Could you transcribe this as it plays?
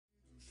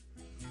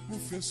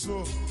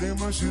Professor, tem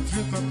mais de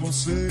 30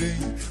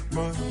 conselhos,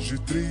 mais de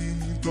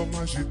 30,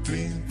 mais de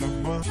 30,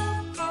 mais.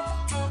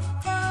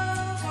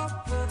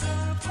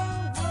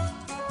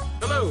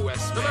 Hello,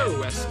 West.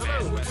 Hello, West.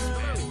 Hello, West.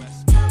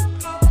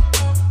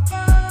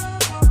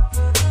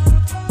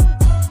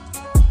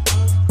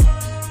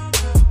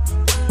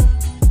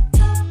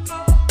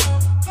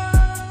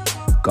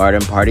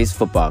 Garden Parties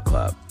Football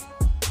Club,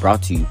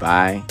 brought to you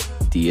by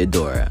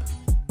Diodora.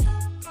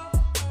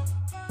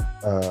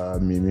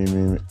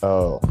 Me.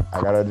 Oh,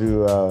 I gotta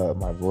do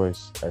my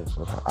voice.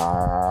 Excellent.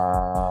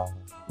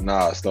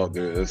 Nah, stop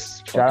doing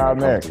this. Shout out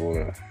Nick.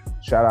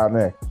 Shout out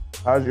Nick.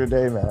 How's your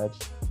day, Madge?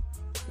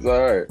 It's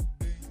alright.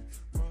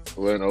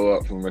 Learned a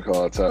lot from Mikel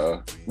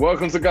Arteta.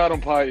 Welcome to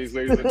Garden Parties,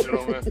 ladies and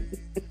gentlemen.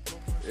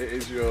 It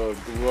is your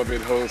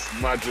beloved host,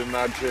 Madge and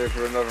Nadge, here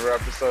for another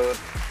episode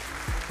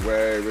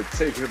where we're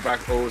taking it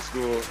back old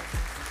school.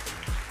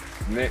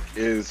 Nick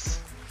is,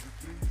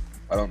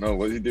 I don't know,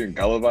 what is he doing?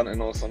 Gallivanting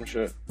or some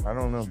shit? I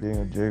don't know, being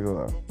a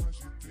gigolo.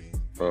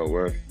 Oh,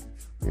 word.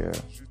 Yeah.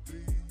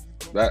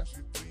 That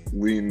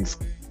leans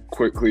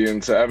quickly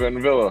into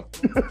Everton Villa.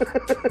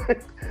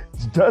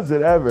 Does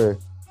it ever?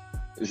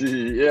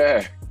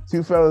 Yeah.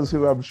 Two fellas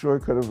who I'm sure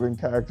could have been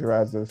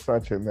characterized as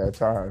such in their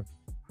time.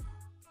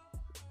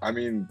 I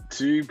mean,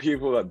 two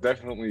people that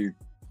definitely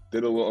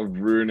did a lot of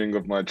ruining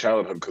of my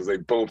childhood because they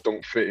both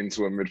don't fit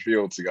into a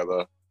midfield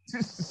together.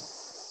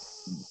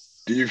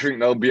 Do you think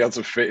they'll be able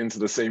to fit into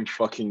the same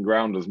fucking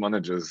ground as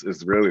managers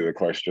is really the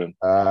question.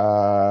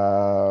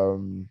 I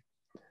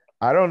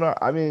don't know.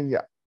 I mean,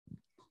 yeah,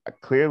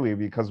 clearly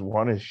because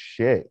one is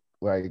shit.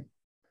 Like,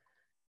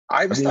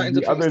 I'm starting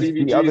to think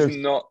Stevie G is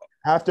not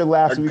after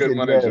last a good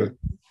manager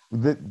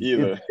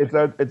either.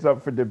 It's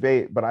up for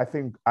debate, but I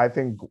think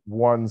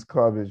one's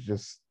club is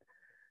just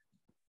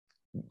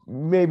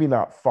maybe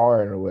not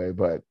far and away,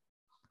 but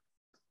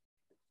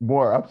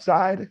more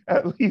upside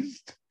at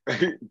least.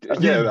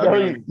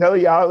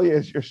 Dele Alli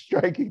is your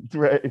striking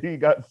threat. He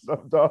got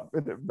subbed off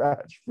in the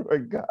match for a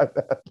guy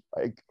that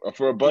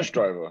for a bus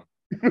driver.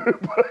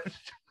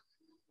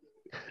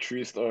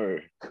 True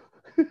story.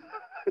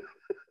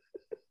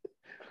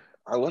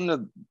 I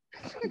wonder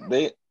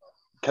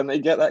can they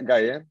get that guy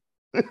in?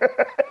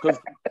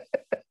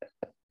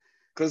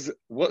 Because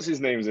what's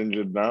his name's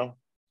injured now?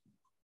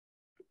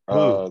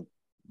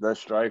 Their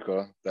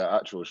striker, their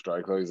actual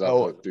striker, he's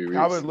out for 2 weeks.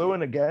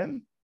 Calvert-Lewin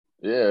again?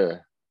 Yeah.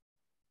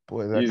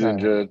 Boy, that he's guy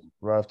injured. Had a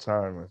rough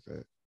time with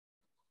it.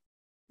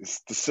 It's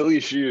the silly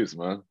shoes,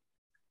 man.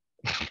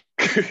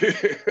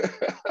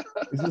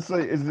 Is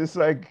this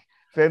like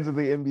fans of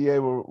the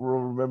NBA will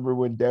remember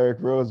when Derrick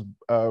Rose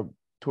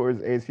tore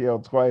his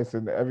ACL twice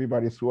and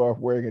everybody swore off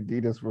wearing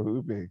Adidas for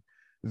hooping?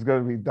 It's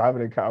going to be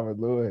Dominic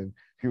Calvert-Lewin.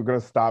 People are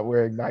going to stop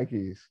wearing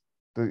Nikes.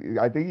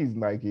 I think he's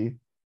Nike.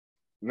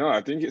 No,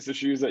 I think it's the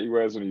shoes that he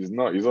wears when he's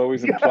not. He's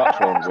always in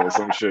platforms or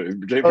some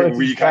shit. Give him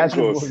weak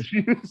ankles.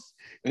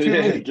 Too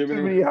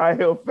many high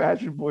heel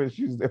fashion boy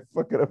shoes. They're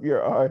fucking up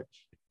your arch.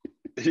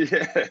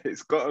 Yeah,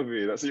 it's got to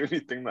be. That's the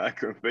only thing that I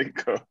can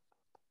think of.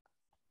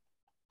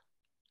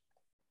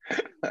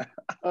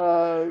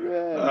 Oh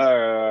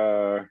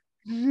man.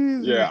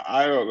 Yeah,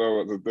 I don't know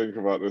what to think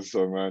about this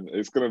one, man.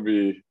 It's gonna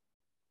be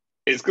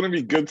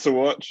good to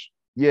watch.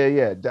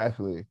 Yeah,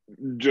 definitely.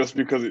 Just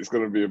because it's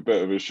gonna be a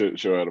bit of a shit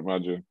show, I'd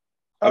imagine.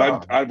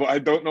 And I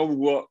don't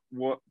know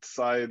what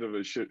side of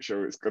a shit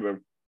show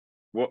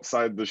what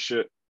side the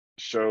shit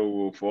show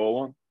will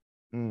fall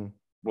on.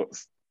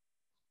 What's,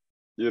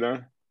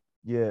 Yeah.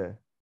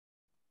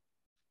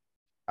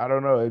 I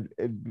don't know.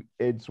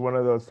 It's one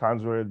of those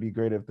times where it'd be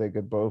great if they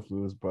could both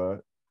lose,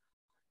 but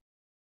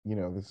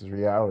this is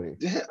reality.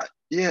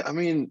 Yeah. I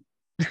mean,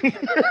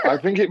 I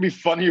think it'd be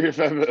funnier if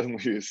Everton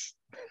lose.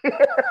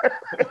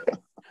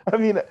 I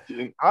mean,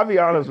 I'll be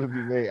honest with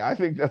you, mate. I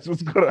think that's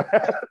what's gonna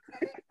happen.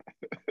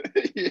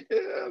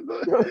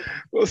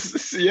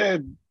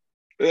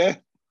 Yeah.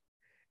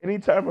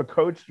 Anytime a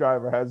coach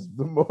driver has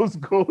the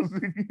most goals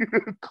in you,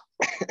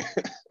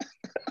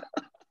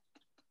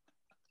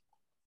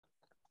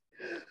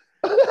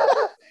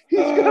 he's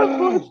got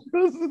more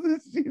goals in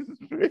this season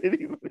for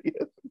anybody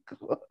at the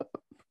club.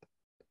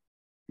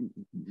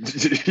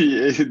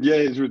 Yeah,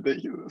 it's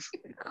ridiculous.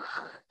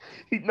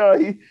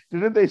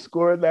 Didn't they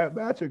score in that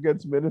match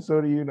against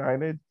Minnesota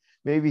United?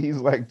 Maybe he's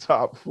like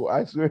top 4.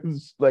 I swear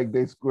it's like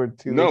they scored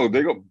 2. No,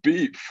 they got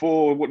beat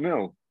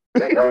 4-0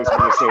 against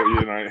Minnesota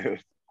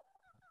United.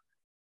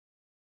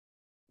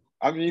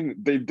 I mean,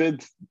 they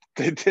did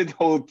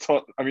hold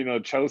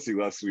Chelsea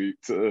last week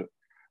to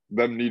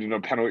them needing a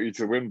penalty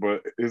to win,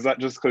 but is that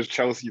just because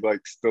Chelsea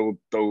still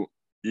don't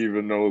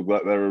even know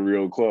that they're a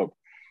real club?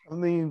 I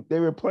mean,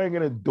 they were playing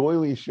in a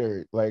doily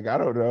shirt. I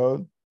don't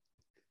know.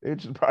 They're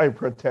just probably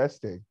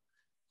protesting.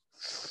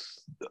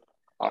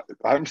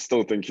 I'm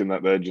still thinking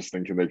that they're just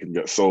thinking they can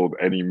get sold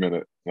any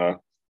minute.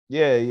 No?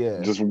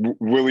 Yeah. Just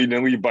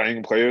willy-nilly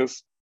buying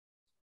players.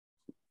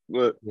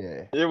 But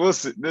yeah, we'll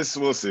see.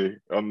 We'll see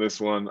on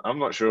this one. I'm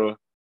not sure.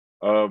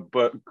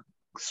 But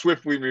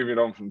swiftly moving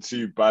on from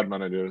two bad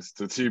managers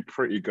to two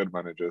pretty good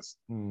managers.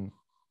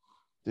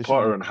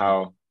 Potter and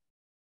Howe.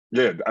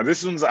 Yeah,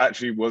 this one's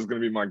actually was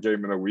going to be my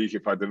game in a week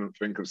if I didn't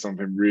think of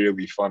something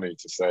really funny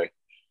to say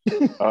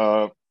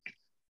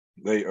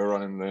later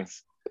on in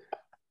this.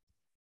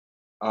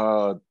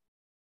 But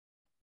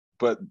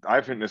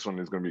I think this one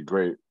is going to be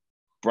great.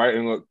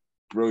 Brighton looked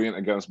brilliant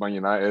against Man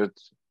United.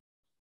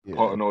 Yeah.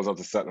 Potter knows how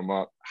to set them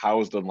up.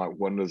 Howe's done like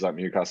wonders at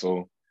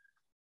Newcastle.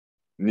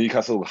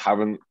 Newcastle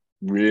haven't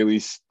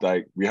really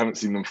we haven't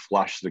seen them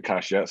flash the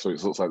cash yet, so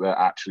it looks like they're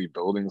actually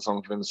building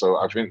something. So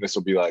I think this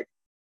will be like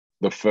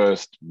the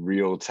first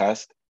real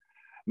test.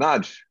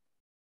 Naj,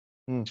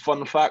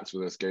 fun facts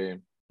for this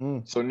game.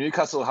 So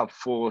Newcastle have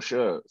 4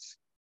 shirts,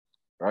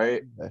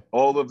 right?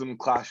 All of them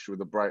clash with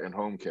the Brighton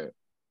home kit.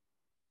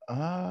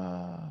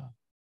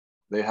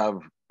 They have,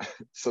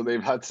 so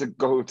they've had to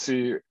go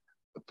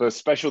for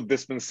special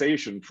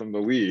dispensation from the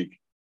league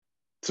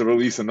to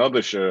release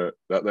another shirt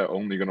that they're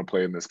only going to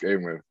play in this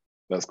game with.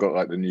 That's got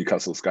like the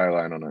Newcastle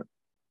skyline on it.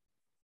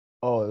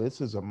 Oh, this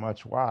is a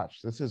much watch.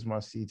 This is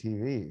must see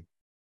TV.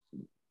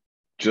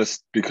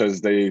 Just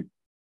because they,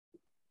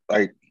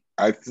 like,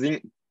 I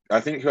think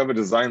whoever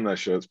designed their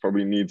shirts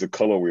probably needs a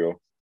color wheel,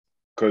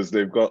 because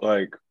they've got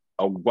like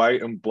a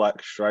white and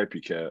black stripy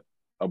kit,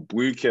 a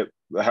blue kit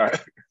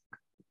that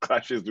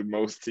clashes with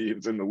most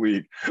teams in the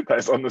league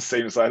that's on the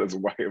same side as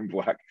white and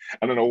black,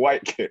 and then a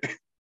white kit.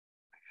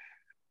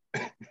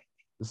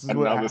 This is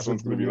what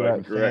happens when you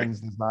let fans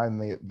design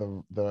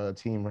the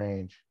team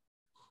range.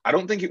 I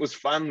don't think it was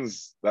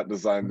fans that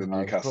designed the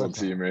Newcastle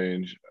team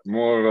range.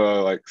 More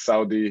of like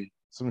Saudi.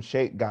 Some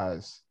Sheikh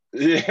guys.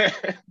 Yeah.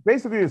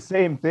 Basically the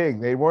same thing.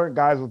 They weren't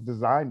guys with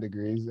design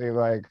degrees. They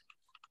like,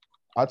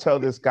 I'll tell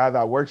this guy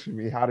that works for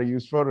me how to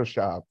use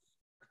Photoshop.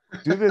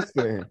 Do this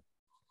thing.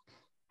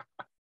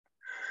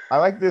 I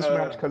like this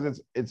match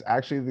because it's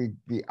actually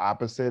the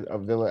opposite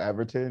of Villa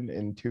Everton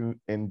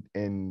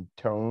in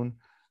tone.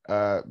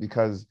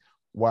 Because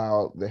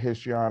while the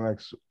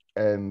histrionics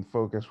and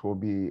focus will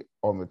be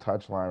on the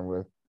touchline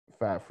with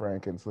Fat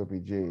Frank and Slippy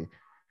G,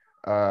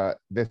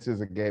 this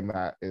is a game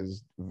that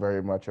is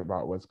very much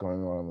about what's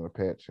going on the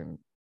pitch. And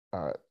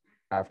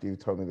after you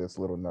told me this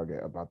little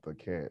nugget about the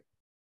kid,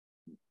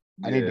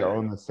 I need to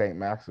own the St.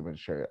 Maximin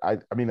shirt. I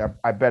mean,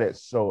 I bet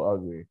it's so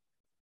ugly.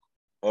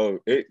 Oh,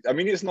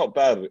 it's not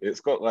bad. It's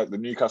got like the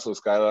Newcastle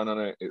skyline on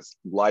it. It's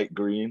light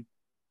green.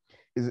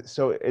 Is it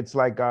so? It's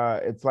like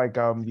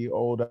the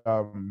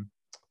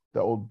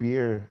old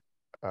beer.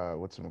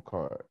 What's it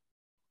called?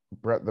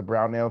 The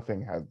brown ale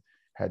thing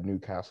had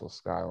Newcastle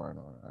skyline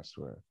on it. I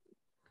swear.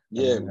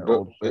 Yeah,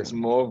 but it's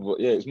more of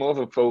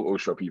a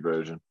Photoshoppy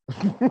version.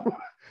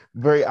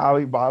 Very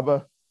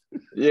Alibaba.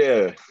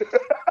 Yeah.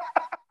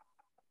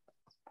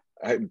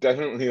 I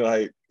definitely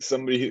like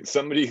somebody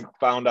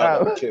found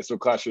out that kits were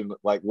clashing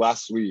like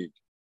last week.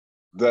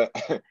 That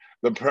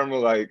the Prem were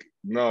like,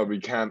 no, we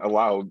can't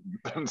allow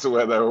them to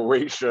wear their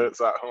away shirts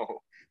at home.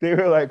 They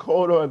were like,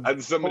 hold on.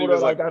 And somebody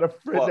was like, I got a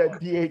friend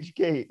at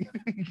DHK.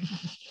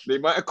 They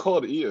might have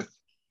called Ian.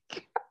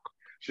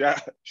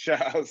 Shout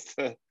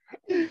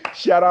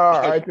out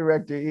our art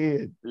director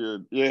Ian.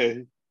 Yeah.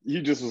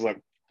 He just was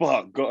like,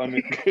 fuck, got on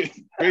it.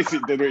 Basically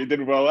did what he did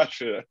with our last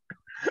shirt.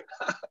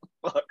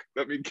 Fuck,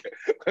 let me get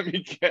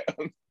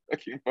on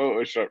fucking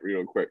Photoshop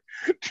real quick.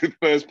 The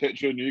first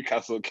picture of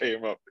Newcastle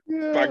came up,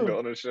 banged it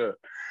on a shirt.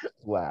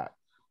 Flat.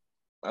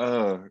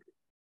 Yeah,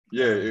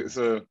 it's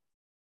a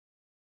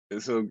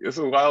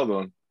wild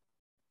one.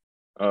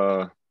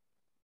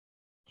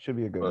 Should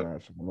be a good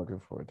match. I'm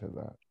looking forward to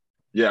that.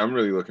 Yeah, I'm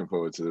really looking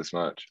forward to this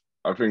match.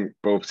 I think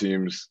both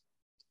teams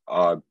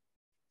are,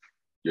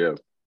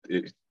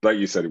 like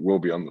you said, it will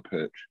be on the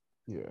pitch.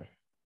 Yeah.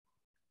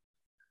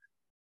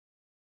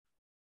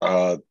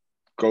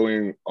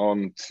 Going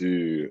on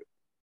to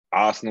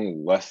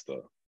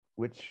Arsenal-Leicester.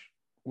 Which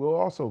will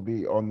also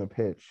be on the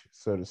pitch,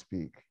 so to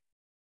speak.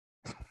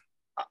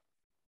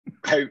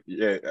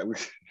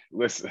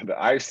 Listen,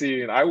 I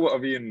want to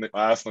be in the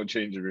Arsenal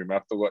changing room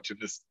after watching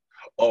this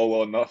All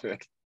or Nothing.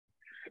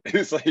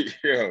 It's like,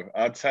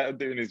 Arteta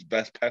doing his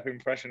best Pep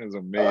impression is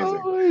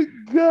amazing. Oh my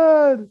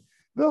God.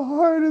 The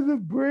heart of the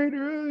brain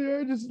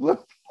earlier, I just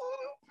looked.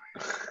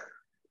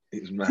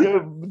 He's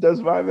mad.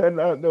 Does my man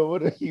not know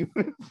what a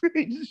human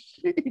brain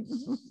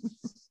is?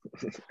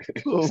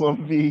 Little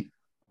lumpy,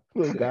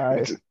 little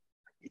guy.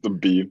 The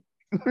beam.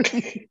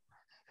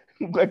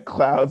 Like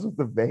clouds with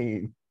the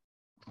vein.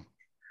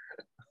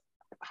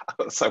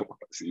 That's how I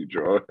want to see you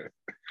draw it.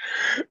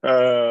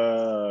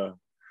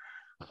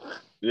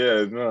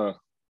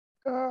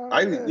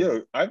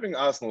 I think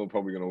Arsenal are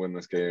probably going to win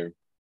this game,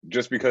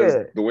 just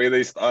because the way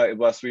they started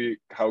last week,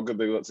 how good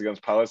they looked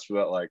against Palace for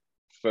that like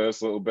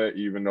first little bit,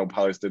 even though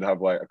Palace did have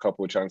like a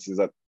couple of chances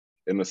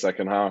in the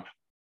second half,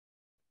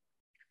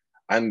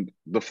 and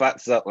the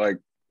fact that like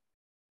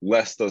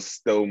Leicester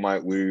still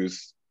might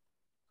lose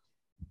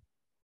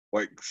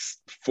like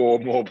 4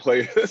 more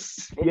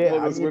players.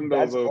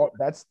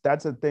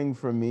 That's a thing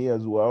for me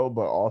as well,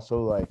 but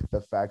also like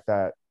the fact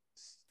that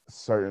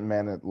certain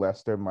men at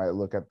Leicester might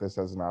look at this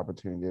as an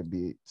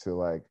opportunity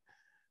to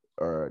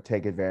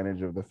take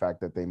advantage of the fact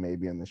that they may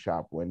be in the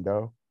shop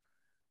window.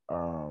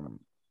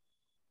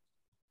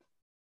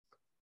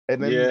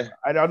 And then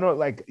I don't know,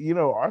 like,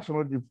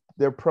 Arsenal,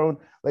 they're prone,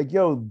 like,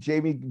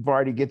 Jamie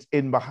Vardy gets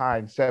in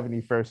behind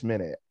 71st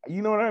minute.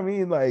 You know what I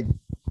mean? Like,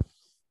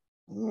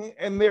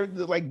 and they're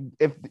like,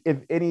 if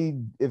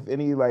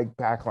any like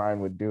back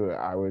line would do it,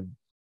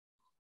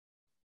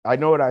 I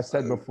know what I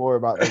said before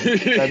about them,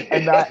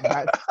 and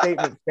that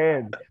statement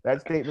stands.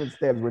 That statement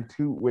stands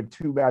with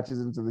two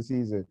matches into the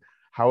season.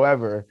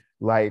 However,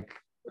 like,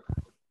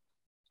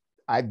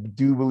 I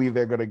do believe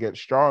they're gonna get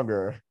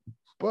stronger,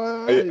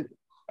 but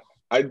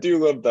I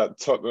do love that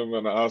Tottenham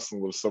and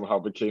Arsenal somehow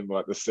became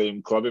like the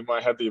same club in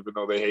my head, even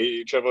though they hate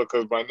each other.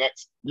 Because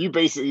you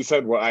basically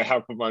said what I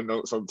have for my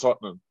notes on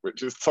Tottenham,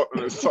 which is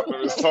Tottenham is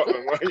Tottenam is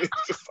Tottenham. Like, it's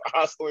just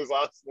Arsenal is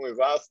Arsenal is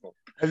Arsenal.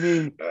 I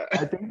mean,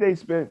 I think they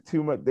spent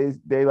too much.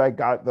 They like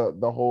got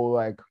the whole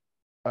like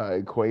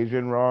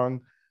equation wrong,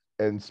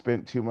 and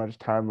spent too much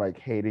time like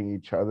hating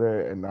each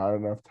other, and not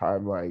enough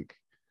time like,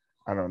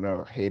 I don't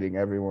know, hating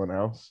everyone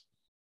else.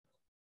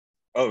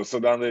 Oh, so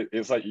now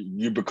it's like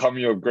you become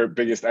your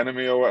biggest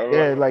enemy or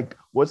whatever. Yeah, like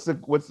what's the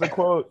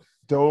quote?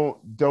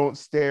 Don't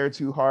stare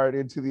too hard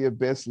into the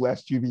abyss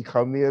lest you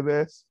become the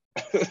abyss.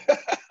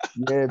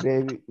 Yeah,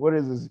 baby. What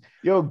is this?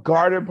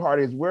 Garden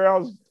parties. Where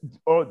else?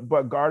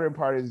 But garden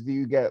parties do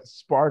you get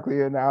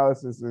sparkly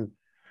analysis? And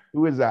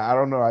who is that? I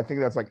don't know. I think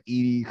that's like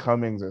Edie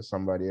Cummings or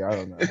somebody. I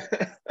don't know.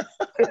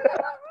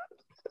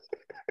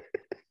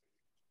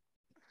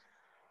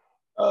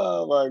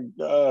 Oh my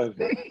god.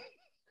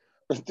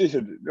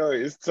 Dude, no,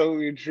 it's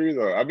totally true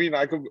though. I mean,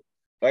 I could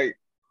like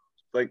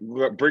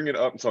bring it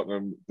up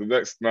Tottenham. The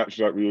next match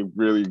that we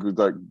really good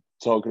like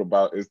talking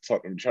about is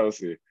Tottenham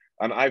Chelsea,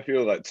 and I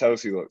feel like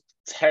Chelsea looked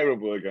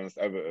terrible against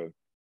Everton.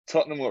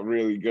 Tottenham looked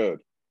really good,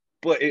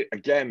 but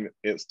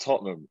it's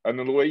Tottenham, and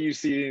the way you've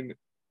seen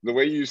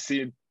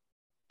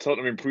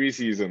Tottenham in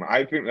preseason,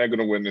 I think they're going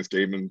to win this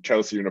game, and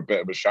Chelsea are in a bit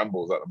of a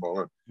shambles at the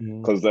moment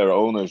because their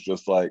owner's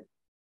just like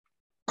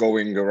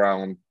going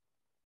around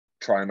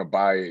trying to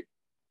buy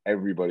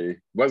everybody.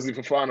 Wesley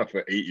Fofana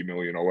for 80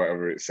 million or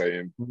whatever it's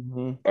saying,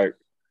 like,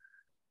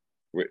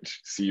 which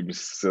seems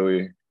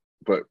silly,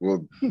 but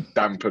will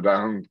damper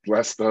down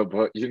Leicester.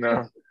 But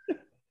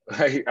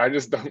I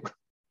just don't.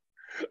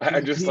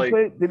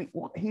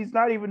 He's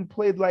not even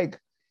played. Like,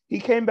 he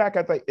came back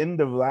at the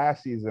end of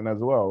last season as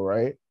well,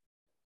 right?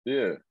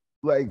 Yeah.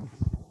 Like,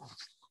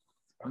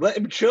 let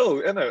him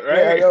chill, innit?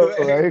 Right? Yeah,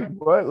 right?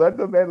 What? Let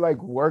the man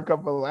like work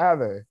up a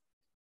lather.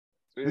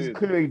 This is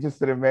clearly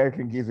just an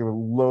American geezer with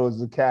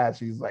loads of cash.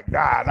 He's like,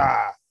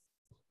 nah.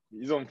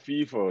 He's on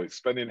FIFA. He's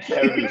spending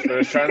heavy for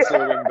a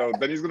transfer window.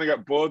 Then he's going to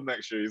get bored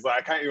next year. He's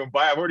like, I can't even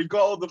buy. I've already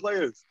got all the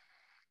players.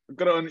 I've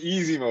got it on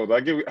easy mode. I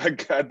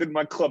did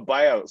my club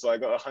buyout, so I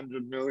got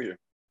 100 million.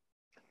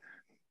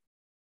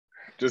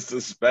 Just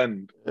to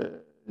spend.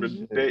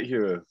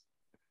 Ridiculous.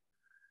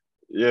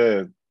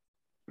 Yeah.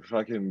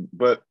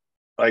 But,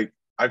 like,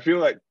 I feel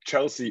like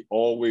Chelsea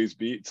always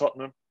beat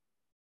Tottenham.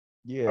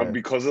 Yeah. And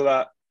because of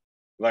that,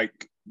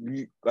 like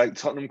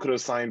Tottenham could have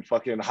signed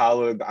fucking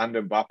Haaland and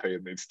Mbappe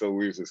and they'd still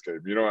lose this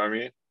game. You know what I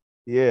mean?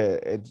 Yeah,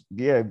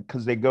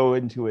 because they go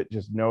into it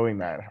just knowing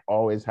that,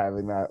 always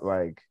having that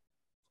like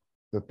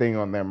the thing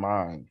on their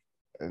mind.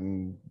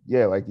 And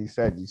yeah, like you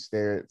said, you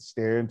stare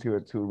into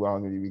it too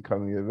long and you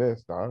become the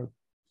abyss, dog.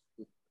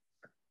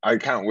 I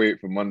can't wait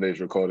for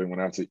Monday's recording when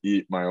I have to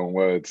eat my own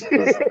words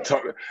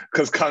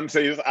because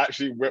Kante has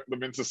actually whipped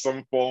them into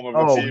some form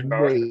of a team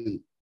now.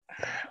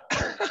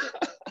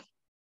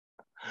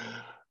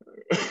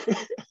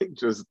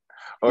 Just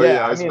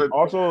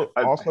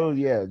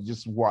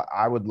just what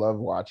I would love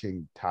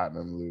watching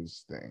Tottenham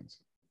lose things.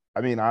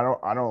 I mean, I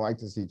don't like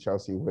to see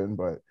Chelsea win,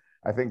 but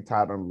I think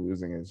Tottenham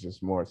losing is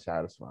just more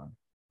satisfying.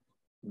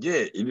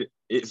 Yeah,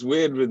 it's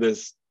weird with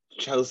this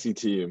Chelsea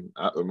team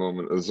at the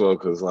moment as well,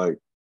 because like,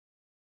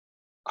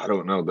 I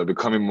don't know, they're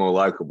becoming more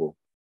likable.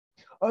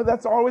 Oh,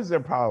 that's always their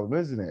problem,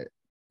 isn't it?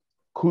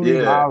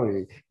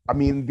 Koulibaly. Yeah. I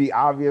mean, the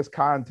obvious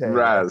context.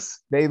 Raz.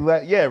 They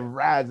let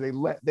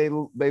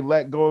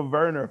go of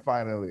Werner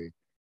finally.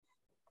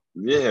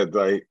 Yeah,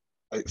 like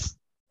it's.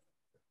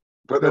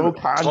 But no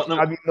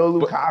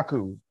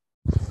Lukaku.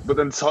 But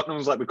then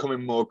Tottenham's like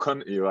becoming more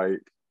cunty,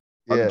 like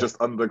just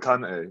under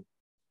Kante.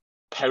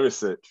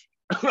 Perisic.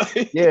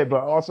 Yeah,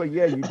 but also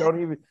you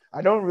don't even.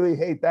 I don't really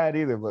hate that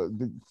either. But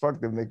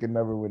fuck them, they can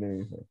never win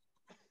anything.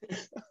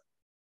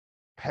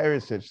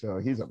 Perisic though,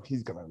 he's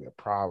gonna be a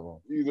problem.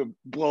 He's a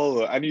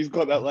baller, and he's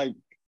got that like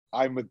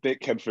I'm a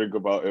dickhead thing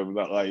about him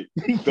that like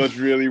does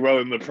really well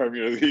in the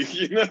Premier League.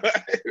 You know what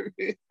I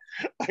mean?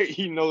 Like,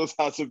 he knows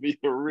how to be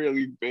a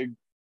really big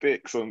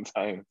dick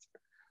sometimes.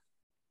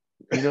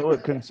 You know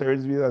what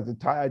concerns me that the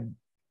tide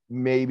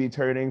may be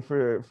turning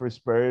for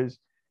Spurs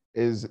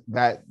is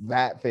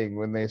that thing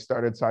when they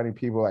started signing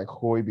people like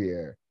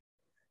Højbjerg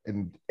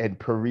and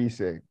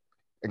Perisic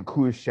and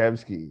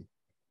Kulusevski.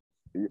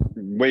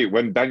 Wait,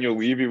 when Daniel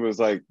Levy was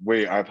like,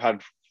 wait, I've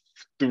had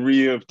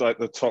 3 of like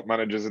the top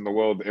managers in the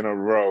world in a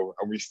row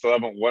and we still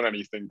haven't won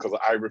anything because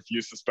I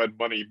refuse to spend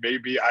money.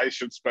 Maybe I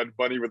should spend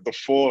money with the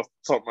 4th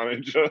top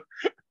manager.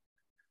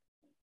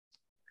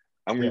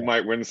 and we Yeah.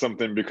 might win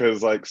something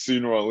because like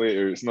sooner or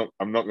later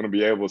I'm not going to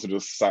be able to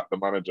just sack the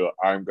manager.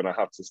 I'm going to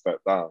have to step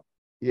down.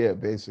 Yeah,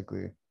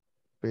 basically.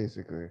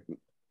 You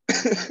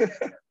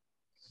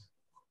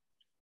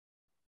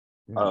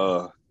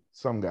know,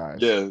 some guys.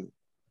 Yeah.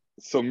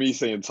 So me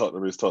saying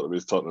Tottenham is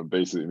Tottenham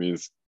basically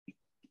means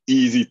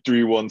easy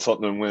 3-1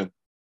 Tottenham win.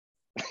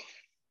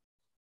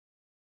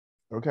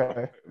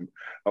 Okay.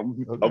 I'm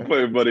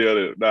putting money on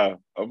it now.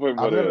 I'm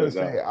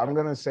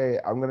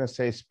gonna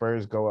say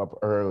Spurs go up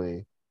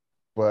early,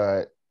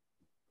 but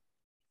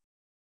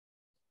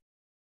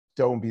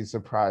don't be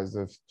surprised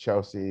if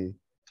Chelsea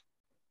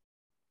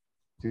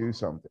do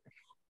something.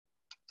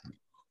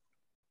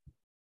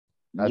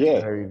 That's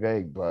very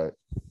vague, but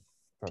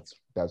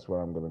that's what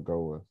I'm gonna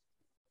go with.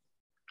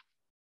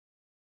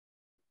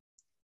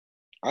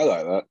 I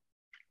like that.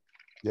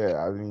 Yeah,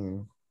 I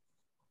mean,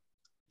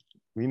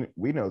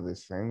 we know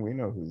this thing. We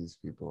know who these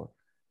people are.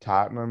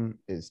 Tottenham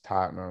is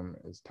Tottenham.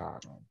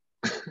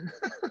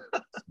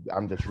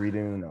 I'm just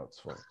reading the notes,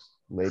 folks.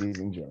 Ladies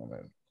and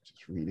gentlemen,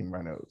 just reading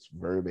my notes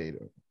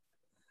verbatim.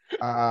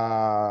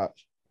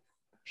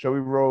 Shall we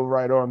roll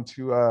right on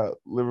to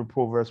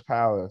Liverpool versus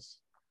Palace?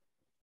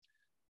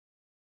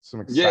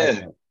 Some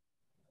excitement.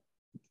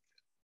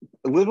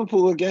 Yeah.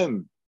 Liverpool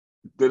again.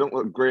 They don't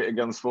look great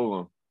against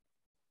Fulham.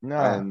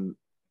 No.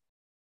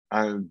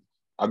 And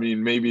I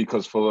mean, maybe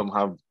because Fulham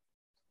have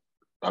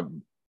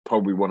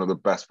probably one of the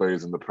best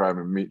players in the Prem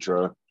and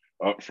Mitra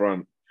up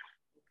front.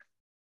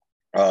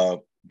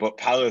 But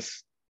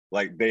Palace,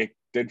 like, they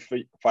did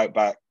fight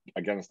back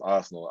against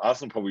Arsenal.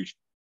 Arsenal probably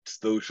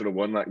still should have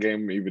won that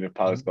game, even if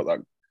Palace got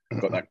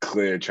that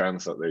clear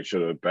chance that they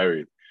should have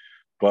buried.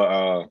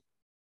 But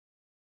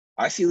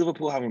I see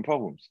Liverpool having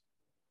problems.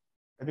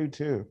 I do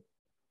too.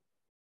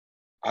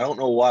 I don't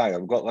know why.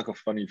 I've got like a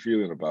funny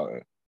feeling about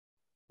it.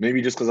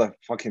 Maybe just because I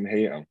fucking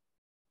hate them.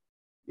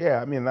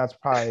 Yeah, I mean, that's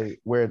probably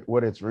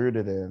what it's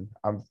rooted in.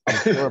 I'm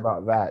sure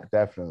about that,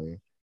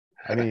 definitely.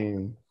 I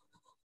mean,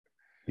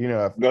 you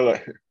know,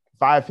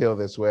 if I feel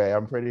this way,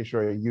 I'm pretty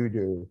sure you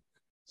do.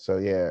 So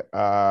yeah.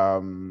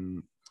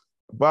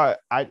 But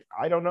I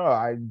don't know.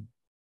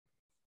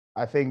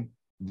 I think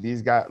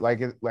these guys, like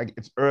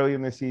it's early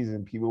in the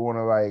season. People want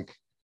to like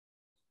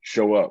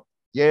show up.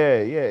 Yeah,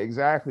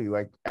 exactly.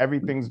 Like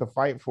everything's to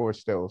fight for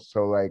still.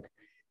 So like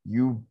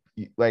you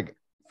like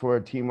for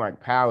a team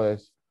like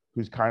Palace,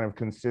 who's kind of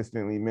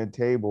consistently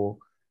mid-table,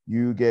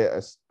 you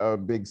get a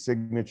big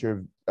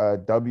signature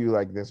W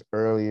like this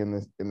early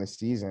in the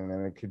season,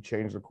 and it could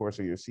change the course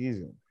of your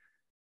season.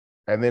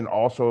 And then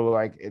also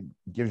like it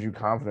gives you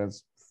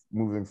confidence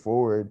moving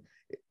forward,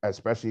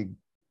 especially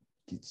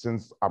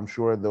since I'm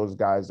sure those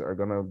guys are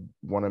gonna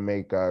want to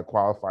make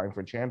qualifying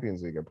for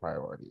Champions League a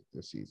priority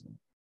this season.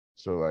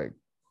 So like,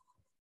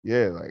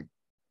 yeah, like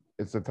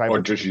it's the type or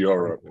of just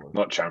Europe,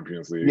 not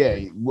Champions League.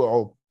 Yeah,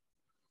 well,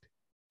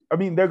 I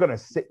mean, they're gonna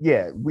sit.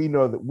 Yeah, we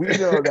know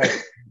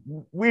that.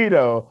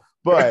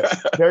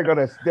 But they're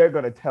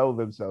gonna tell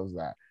themselves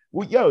that.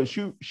 Well, yo,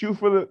 shoot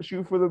for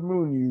the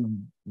moon. You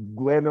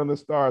land on the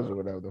stars or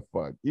whatever the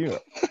fuck. You know.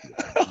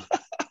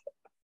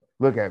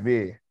 Look at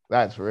me.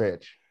 That's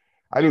rich.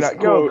 I mean,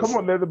 yo, come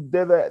on. They're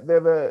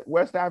the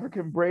West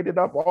African braided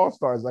up all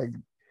stars. Like,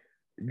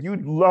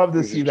 you'd love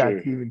to see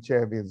that team in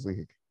Champions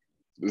League.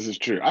 This is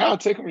true. I'll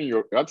take them in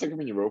Europe. I'll take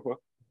them in Europa.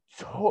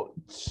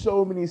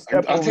 So many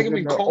steps. I'll take them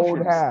in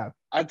conference. Half.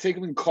 I'd take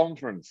them in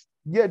conference.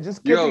 Yeah,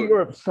 just get to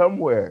Europe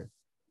somewhere.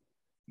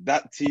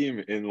 That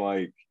team in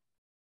like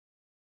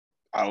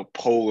out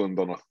Poland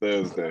on a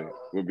Thursday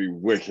would be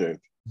wicked.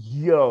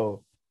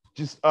 Yo,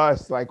 just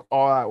us like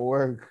all at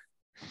work.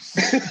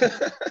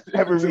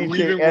 Ever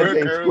reaching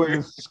Eze scored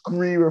a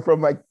screamer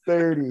from like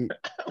 30.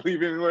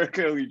 Leaving work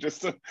early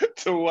just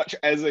to watch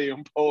Eze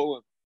in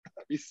Poland.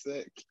 That'd be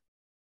sick.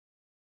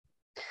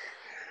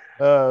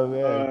 Oh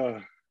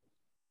man.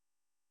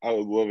 I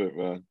would love it,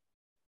 man.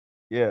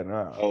 Yeah,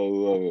 no. I would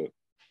love it.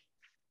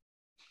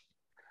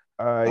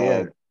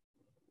 Yeah.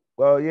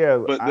 Well, yeah.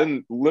 But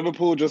then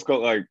Liverpool just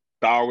got like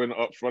Darwin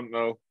up front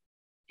now,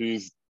 who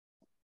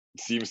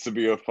seems to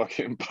be a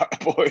fucking bad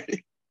boy.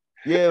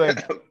 Yeah,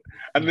 like,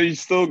 and then you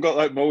still got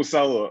like Mo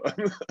Salah.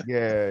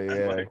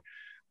 Yeah.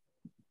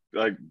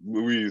 Like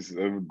Luis.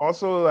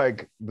 Also,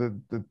 like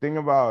the thing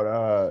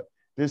about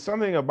there's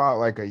something about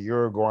like a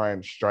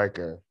Uruguayan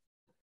striker.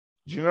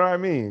 Do you know what I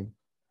mean?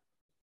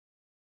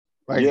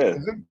 Like, yeah.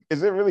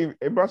 Is it really?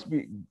 It must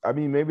be. I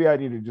mean, maybe I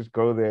need to just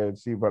go there and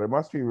see, but it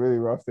must be really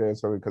rough there or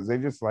something because they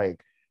just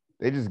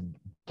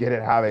get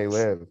it how they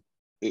live.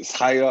 It's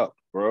high up,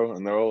 bro,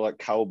 and they're all like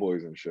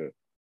cowboys and shit.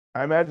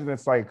 I imagine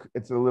it's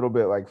a little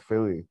bit like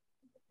Philly.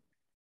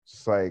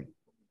 It's like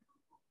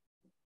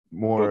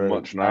more, but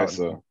much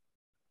nicer.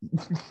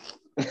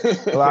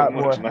 A lot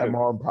more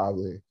mom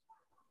probably.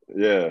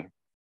 Yeah,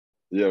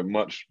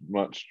 much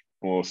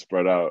more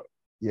spread out.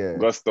 Yeah,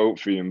 less dope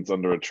fiends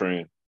under a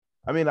train.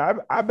 I mean,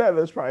 I bet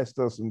there's probably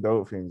still some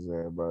dope fiends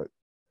there, but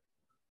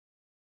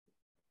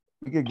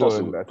we could go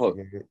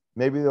investigate.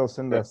 Maybe they'll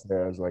send us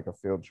there as like a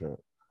field trip.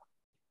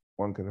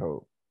 One could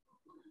hope.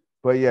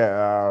 But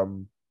yeah,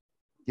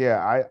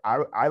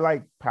 I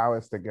like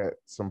Palace to get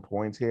some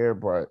points here,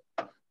 but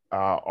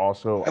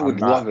also I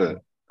would love it.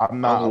 I'm I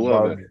not would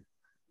love above it.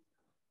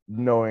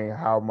 knowing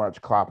how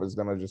much Klopp is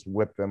gonna just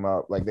whip them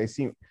up. Like they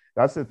seem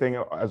that's the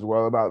thing as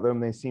well about them.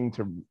 They seem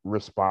to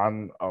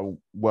respond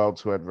well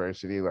to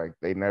adversity. Like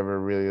they never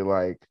really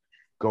like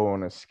go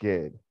on a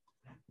skid.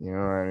 You know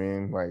what I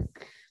mean?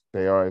 Like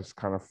they always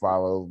kind of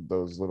follow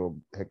those little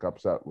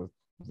hiccups up with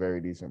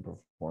very decent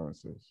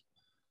performances.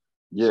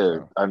 Yeah,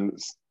 So, and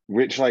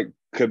which like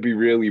could be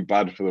really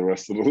bad for the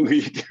rest of the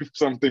league if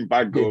something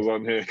bad goes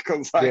on here,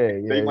 because like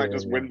they might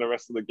just win the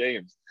rest of the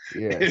games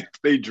if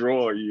they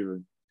draw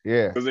even,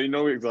 because they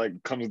know it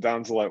like comes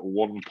down to like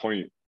 1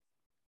 point.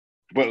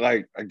 But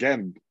like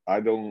again,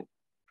 I don't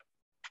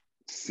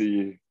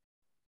see.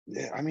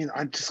 Yeah, I mean,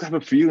 I just have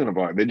a feeling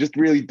about it. They just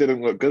really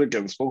didn't look good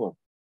against Fulham.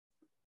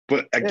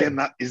 But again,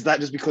 that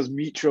just because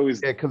Mitro is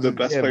the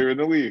best player in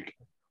the league.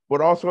 But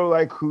also,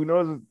 like, who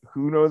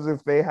knows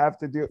if they have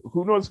to do?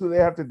 Who knows who they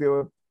have to deal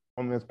with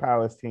on this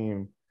Palace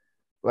team?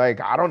 Like,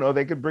 I don't know.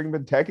 They could bring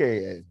Benteke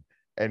in,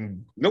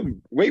 and no,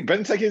 wait,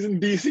 Benteke is in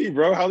DC,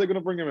 bro. How are they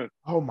gonna bring him in?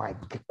 Oh my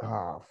god!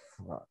 Oh,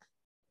 fuck!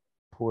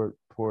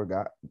 Poor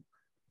guy.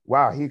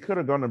 Wow, he could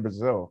have gone to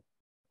Brazil.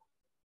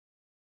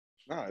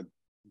 Nah,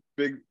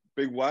 big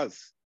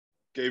Waz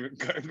gave him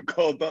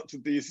called up to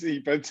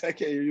DC.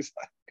 Benteke, he's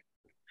like,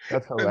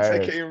 that's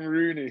hilarious. Benteke and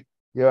Rooney.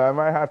 Yeah, I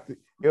might have to.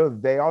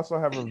 They also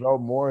have Ravel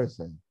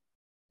Morrison.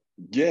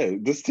 Yeah,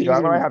 this team. I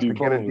might have to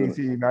get a DC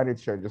United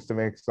shirt just to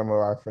make some of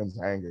our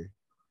friends angry.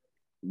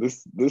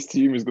 This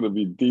team is gonna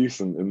be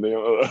decent in the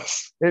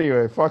MLS.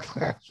 Anyway, fuck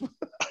that.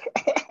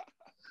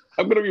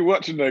 I'm gonna be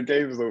watching their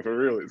games though, for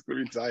real. It's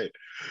gonna be tight.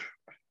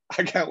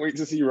 I can't wait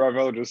to see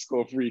Ravel just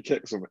score free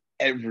kicks from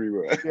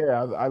everywhere.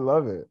 Yeah, I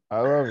love it.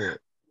 I love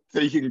it.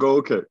 Taking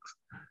goal kicks.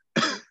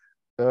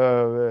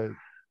 Oh man.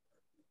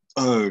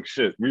 Oh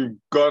shit, we've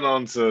gone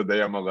on to the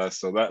MLS,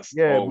 so that's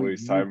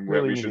always time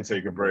where we should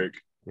take a break.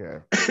 Yeah.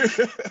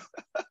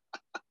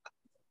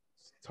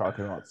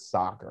 Talking about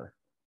soccer.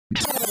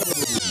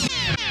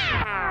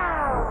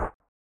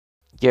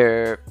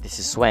 This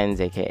is Swens,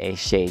 aka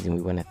Shades, and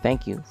we want to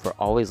thank you for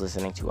always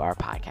listening to our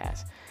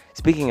podcast.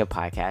 Speaking of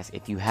podcasts,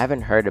 if you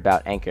haven't heard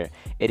about Anchor,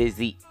 it is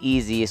the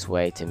easiest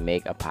way to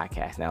make a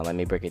podcast. Now, let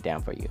me break it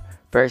down for you.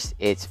 First,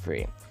 it's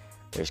free.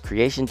 There's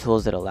creation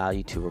tools that allow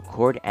you to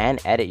record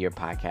and edit your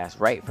podcast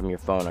right from your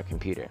phone or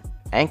computer.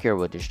 Anchor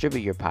will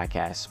distribute your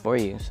podcast for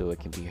you so it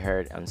can be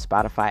heard on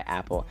Spotify,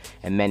 Apple,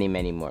 and many,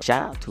 many more.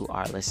 Shout out to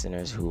our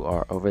listeners who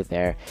are over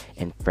there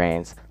in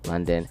France,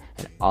 London,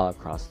 and all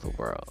across the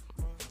world.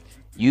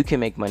 You can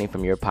make money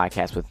from your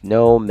podcast with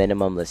no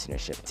minimum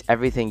listenership. It's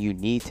everything you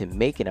need to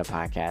make it a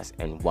podcast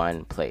in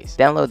one place.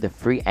 Download the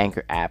free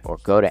Anchor app or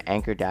go to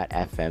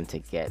anchor.fm to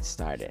get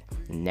started.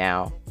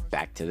 Now,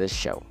 back to the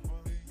show.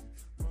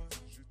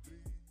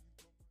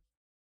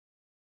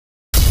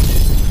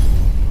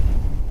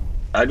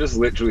 I just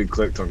literally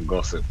clicked on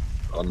gossip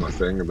on my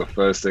thing. The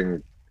first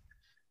thing,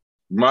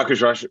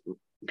 Marcus Rashford,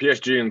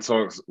 PSG in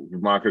talks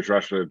with Marcus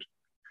Rashford.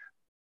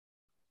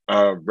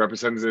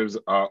 Representatives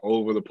are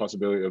over the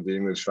possibility of the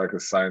English striker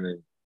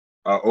signing,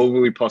 are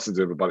overly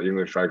positive about the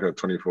English striker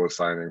 24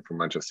 signing from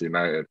Manchester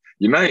United.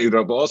 United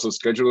have also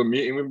scheduled a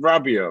meeting with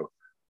Rabiot.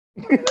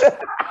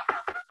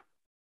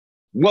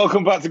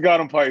 Welcome back to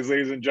Garden Parties,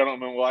 ladies and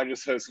gentlemen. Well, I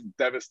just heard some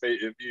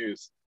devastating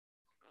news.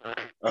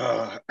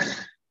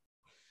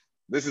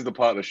 This is the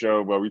part of the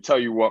show where we tell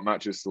you what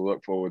matches to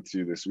look forward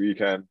to this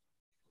weekend.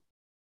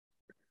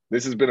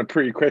 This has been a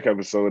pretty quick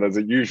episode, as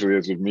it usually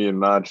is with me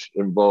and Naj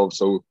involved.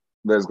 So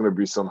there's going to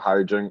be some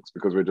hijinks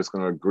because we're just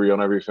going to agree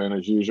on everything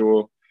as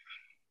usual.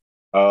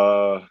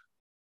 Naj,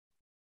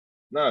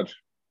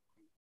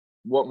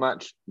 what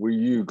match were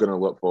you going to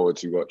look forward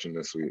to watching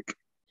this week?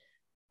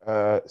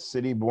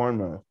 City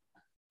Bournemouth.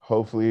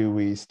 Hopefully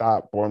we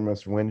stop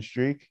Bournemouth's win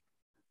streak.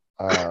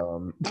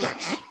 I'm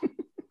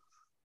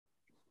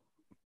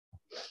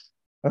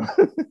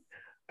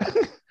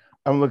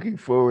looking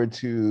forward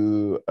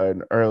to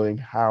an Erling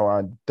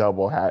Haaland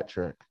double hat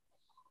trick.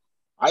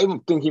 I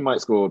think he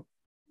might score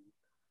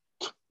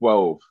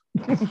 12.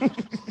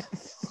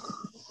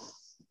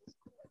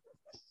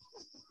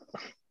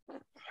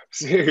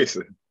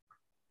 Seriously.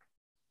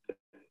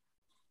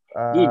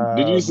 Dude,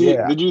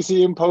 did you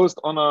see him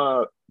post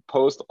on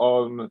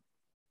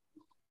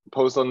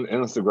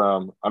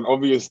Instagram an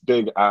obvious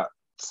dig at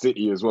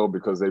City as well,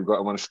 because they've got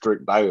him on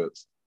strict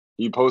diets?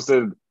 He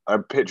posted a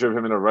picture of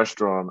him in a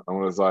restaurant and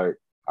was like,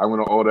 I'm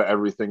going to order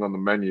everything on the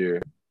menu.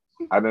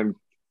 And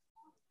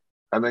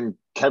then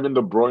Kevin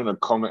De Bruyne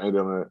commented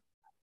on it.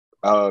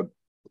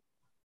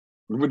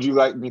 Would you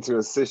like me to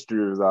assist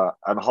you with that?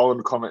 And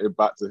Holland commented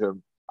back to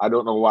him, I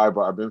don't know why,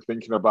 but I've been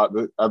thinking about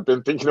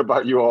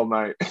you all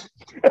night.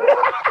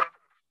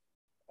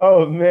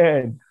 Oh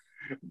man.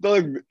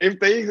 Doug,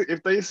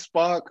 if they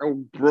spark a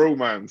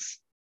bromance,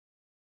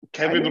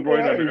 Kevin De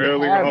Bruyne and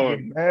Erling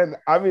Haaland. Man,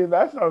 I mean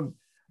that sounds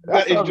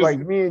like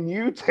me and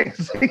you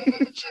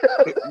texting each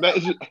other.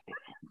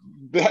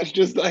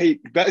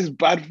 That is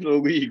bad for the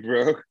league,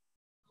 bro.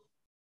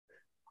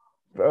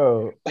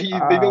 Bro, They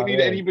don't need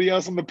man. anybody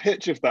else on the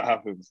pitch if that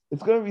happens.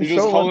 It's gonna be It's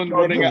just so much Holland fun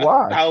running to at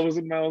watch.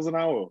 1,000 miles an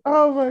hour.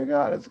 Oh my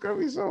god, it's gonna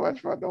be so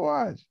much fun to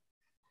watch.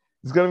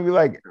 It's gonna be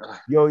like,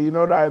 yo, you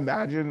know what I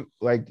imagine?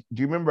 Like,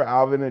 do you remember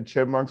Alvin and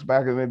Chipmunks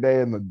back in the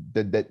day? And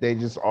they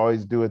just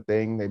always do a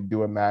thing. They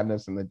do a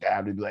madness, and the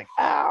dad would be like,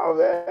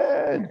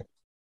 Alvin.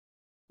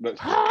 That's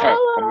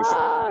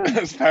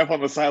Pep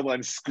on the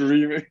sideline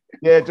screaming.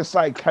 Yeah, just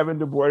like Kevin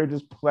De Bruyne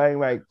just playing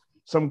like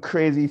some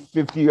crazy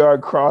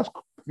 50-yard cross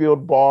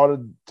field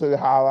ball to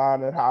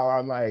Haaland, and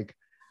Haaland like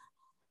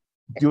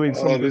doing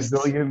some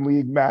Brazilian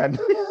league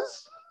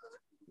madness.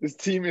 This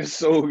team is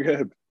so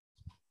good.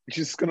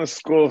 She's gonna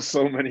score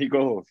so many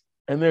goals.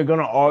 And they're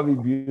gonna all be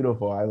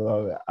beautiful. I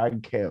love it. I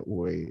can't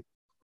wait.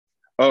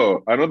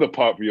 Oh, another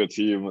part for your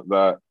team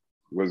that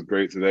was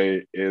great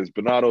today is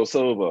Bernardo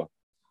Silva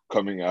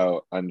coming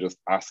out and just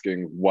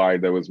asking why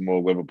there was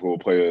more Liverpool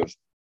players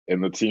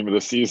in the team of the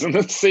season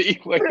than City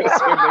players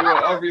when they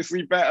were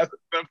obviously better than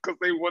them because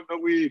they won the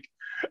league.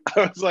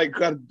 I was like,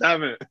 God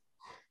damn it.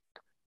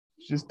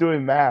 Just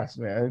doing math,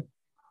 man.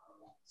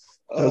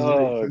 Doesn't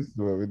make sense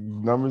to it.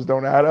 Numbers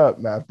don't add up,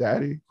 Math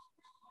Daddy.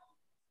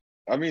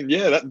 I mean,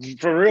 yeah, that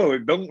for real.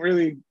 It don't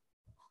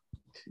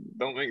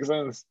make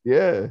sense.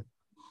 Yeah.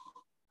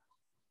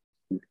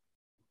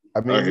 I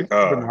mean,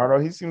 Bernardo,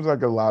 he seems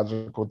like a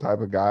logical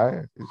type of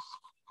guy.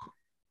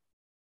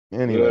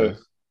 Anyways.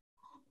 Yeah.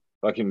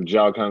 Fucking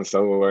João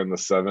Cancelo wearing the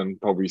 7,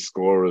 probably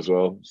score as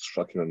well. It's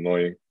fucking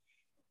annoying.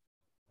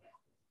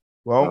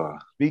 Well,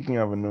 speaking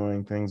of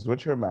annoying things,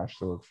 what's your match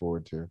to look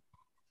forward to?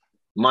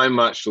 My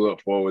match to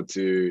look forward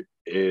to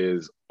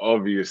is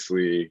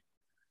obviously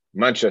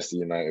Manchester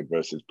United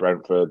versus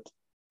Brentford.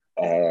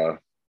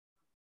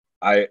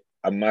 I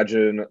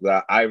imagine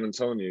that Ivan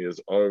Toney has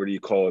already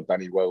called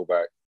Danny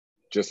Welbeck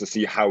just to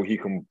see how he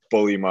can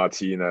bully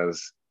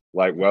Martinez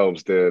like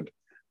Welbs did,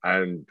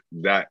 and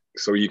that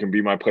so he can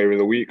be my player of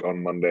the week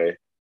on Monday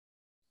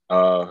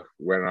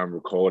when I'm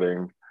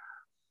recording.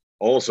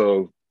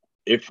 Also,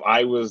 if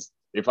I was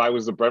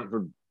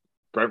the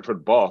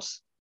Brentford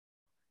boss,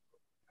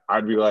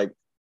 I'd be like,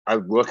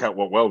 I'd look at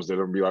what Welbs did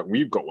and be like,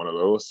 we've got one of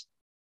those.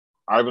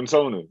 Ivan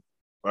Toney.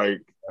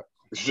 Like,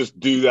 let's just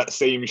do that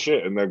same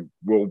shit and then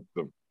roll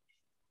them.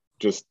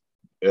 It's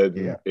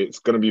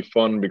going to be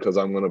fun because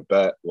I'm going to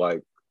bet,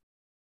 like,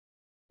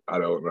 I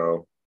don't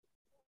know,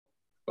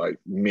 like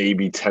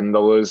maybe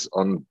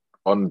 $10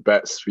 on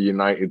bets for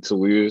United to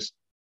lose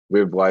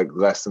with like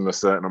less than a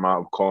certain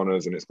amount of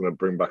corners, and it's going to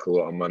bring back a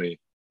lot of money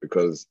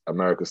because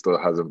America still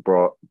hasn't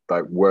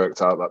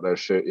worked out that their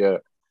shit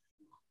yet.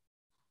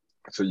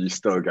 So you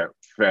still get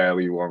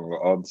fairly long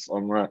odds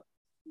on that.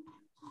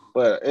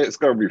 But it's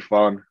going to be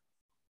fun.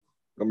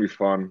 It's going to be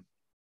fun.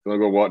 Going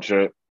to go watch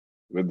it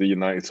with the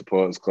United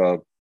Supporters Club.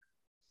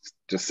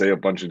 Just say a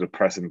bunch of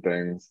depressing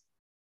things.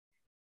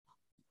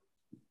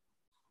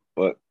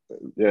 But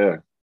yeah.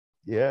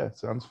 Yeah,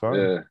 sounds fun.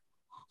 Yeah.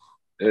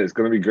 It's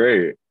going to be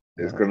great.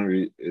 It's going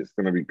to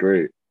be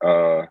great.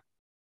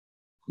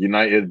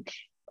 United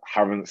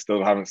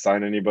still haven't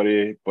signed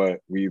anybody, but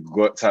we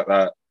looked at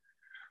that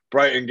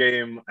Brighton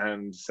game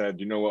and said,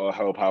 you know what will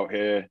help out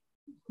here?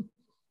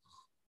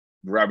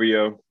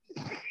 Rabiot,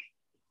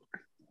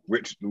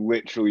 which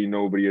literally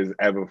nobody has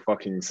ever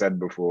fucking said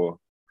before.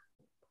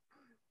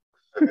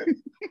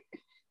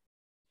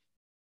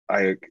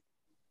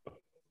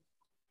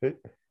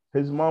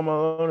 His mom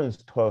alone is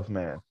tough,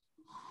 man.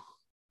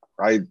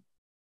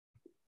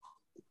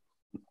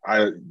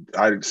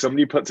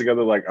 Somebody put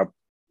together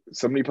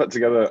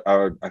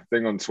a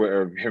thing on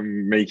Twitter of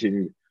him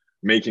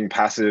making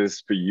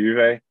passes for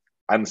Juve,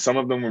 and some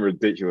of them were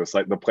ridiculous.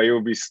 Like the player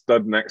would be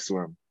stood next to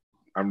him,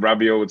 and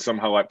Rabiot would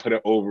somehow like put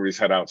it over his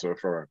head out to a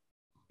throw.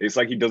 It's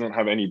like he doesn't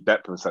have any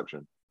depth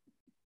perception.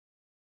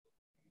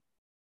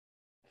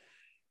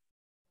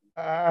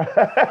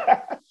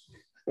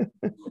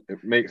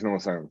 It makes no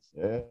sense.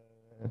 Yeah.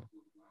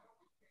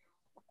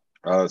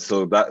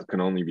 So that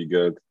can only be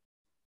good.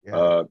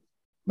 Yeah.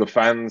 The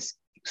fans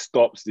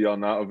stops the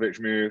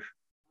Arnautovic move,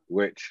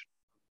 which,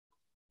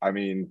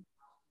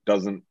 that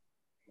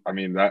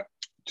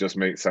just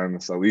makes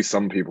sense. At least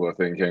some people are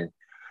thinking.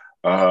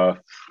 I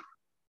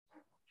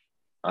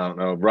don't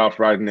know. Ralph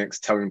Rangnick's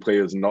telling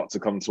players not to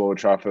come to Old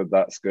Trafford.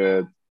 That's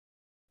good.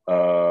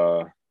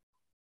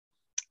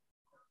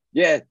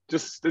 Yeah,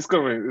 it's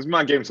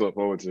my game to look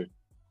forward to.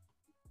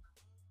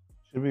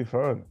 Should be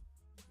fun.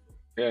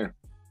 Yeah.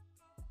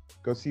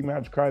 Go see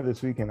Match Cry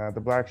this weekend at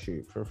the Black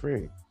Sheep for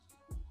free.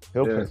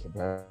 He'll place a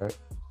bet.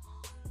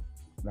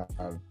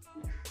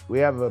 We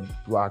have a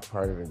block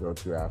party to go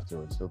to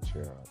afterwards. He'll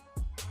cheer up.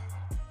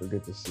 We'll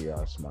get to see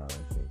our smiling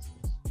faces.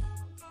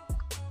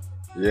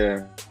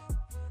 Yeah.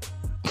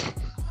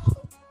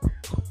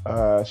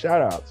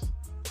 Shout outs.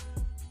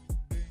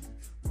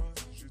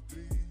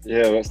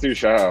 Yeah, let's do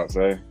shout outs,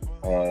 eh?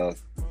 On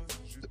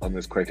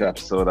this quick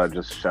episode, I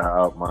just shout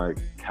out my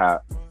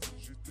cat,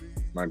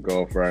 my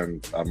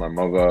girlfriend, and my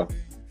mother.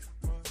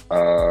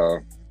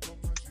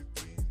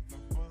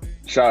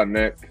 Shout out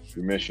Nick,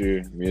 we miss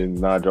you. Me and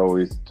Naj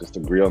always just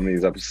agree on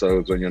these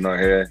episodes when you're not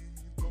here.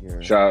 Yeah.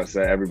 Shout out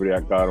to everybody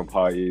at Garden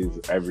Parties,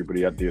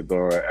 everybody at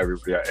Theodora,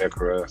 everybody at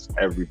Icarus,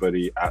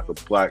 everybody at the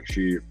Black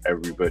Sheep,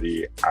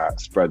 everybody at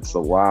Spread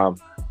Salam,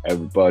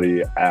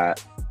 everybody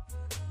at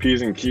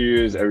P's and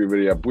Q's,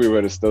 everybody at Blue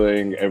Red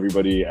Distilling,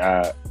 everybody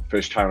at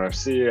Fish Time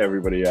FC,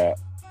 everybody at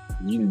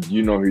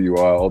you know who you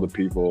are, all the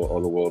people,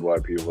 all the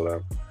worldwide people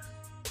then.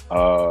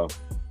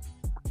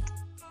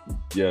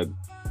 Yeah,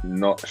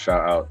 not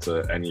shout out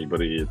to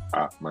anybody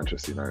at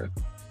Manchester United.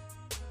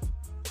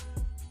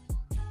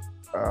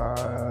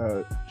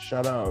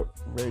 Shout out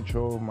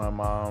Rachel, my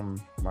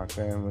mom, my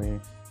family.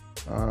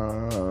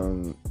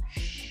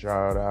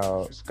 Shout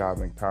out Scott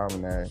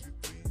McTominay,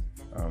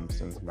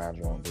 since Madge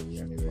won't give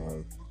you any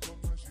love.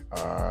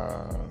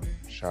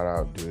 Shout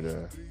out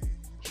Duda.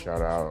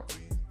 Shout out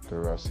the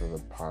rest of the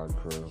pod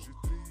crew.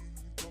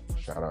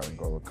 Shout out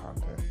N'Golo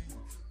Kante.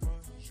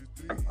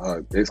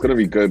 It's going to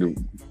be good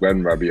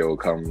when Rabiot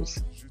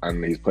comes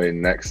and he's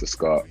playing next to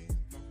Scott.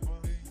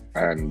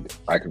 And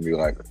I can be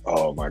like,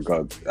 oh my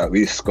God, at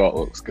least Scott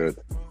looks good.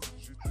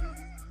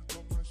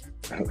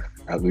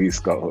 At least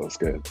Scott looks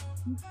good.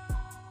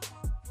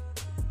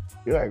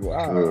 You're like,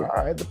 wow, all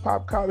right, the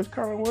pop college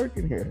kind of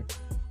working here.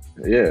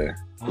 Yeah,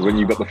 because when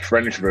you got the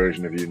French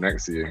version of you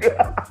next to you,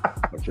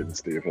 fucking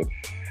stupid.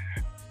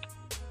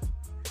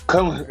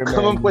 Come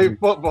and play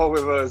football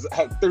with us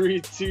at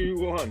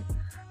 321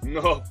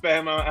 North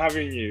Fairmount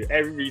Avenue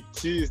every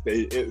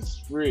Tuesday. It's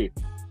free.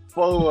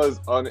 Follow us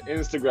on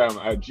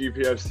Instagram at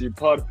GPFC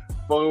Pod.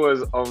 Follow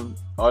us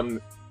on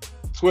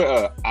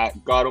Twitter at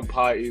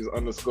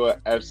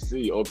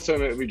GardenParties_FC.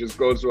 Alternatively, just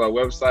go to our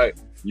website.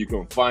 You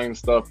can find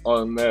stuff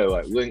on there,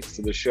 like links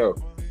to the show.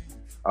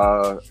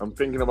 I'm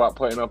thinking about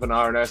putting up an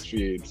RNS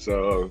feed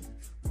so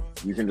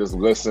you can just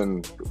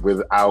listen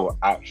without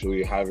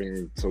actually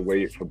having to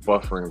wait for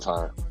buffering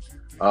time.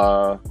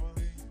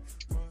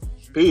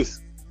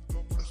 Peace.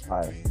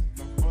 Bye.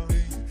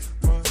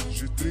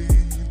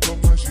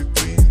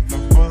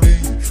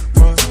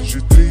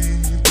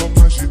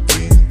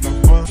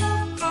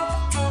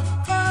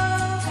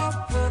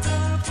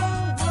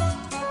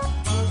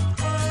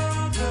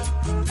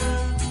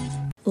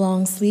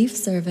 Long sleeve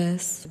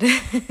service.